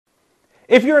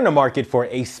If you're in the market for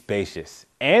a spacious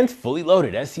and fully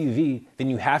loaded SUV, then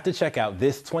you have to check out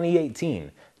this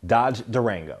 2018 Dodge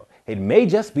Durango. It may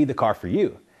just be the car for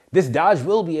you. This Dodge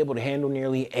will be able to handle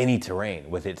nearly any terrain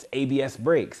with its ABS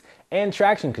brakes and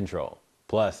traction control.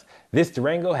 Plus, this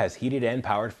Durango has heated and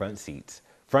powered front seats.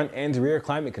 Front and rear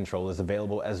climate control is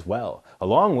available as well,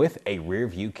 along with a rear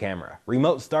view camera,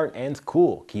 remote start, and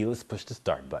cool keyless push to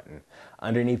start button.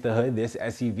 Underneath the hood, this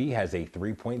SUV has a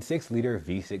 3.6-liter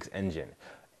V6 engine.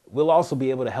 We'll also be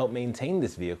able to help maintain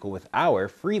this vehicle with our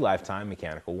free lifetime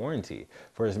mechanical warranty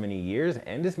for as many years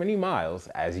and as many miles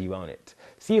as you own it.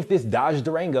 See if this Dodge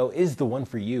Durango is the one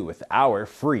for you with our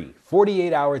free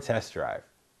 48-hour test drive.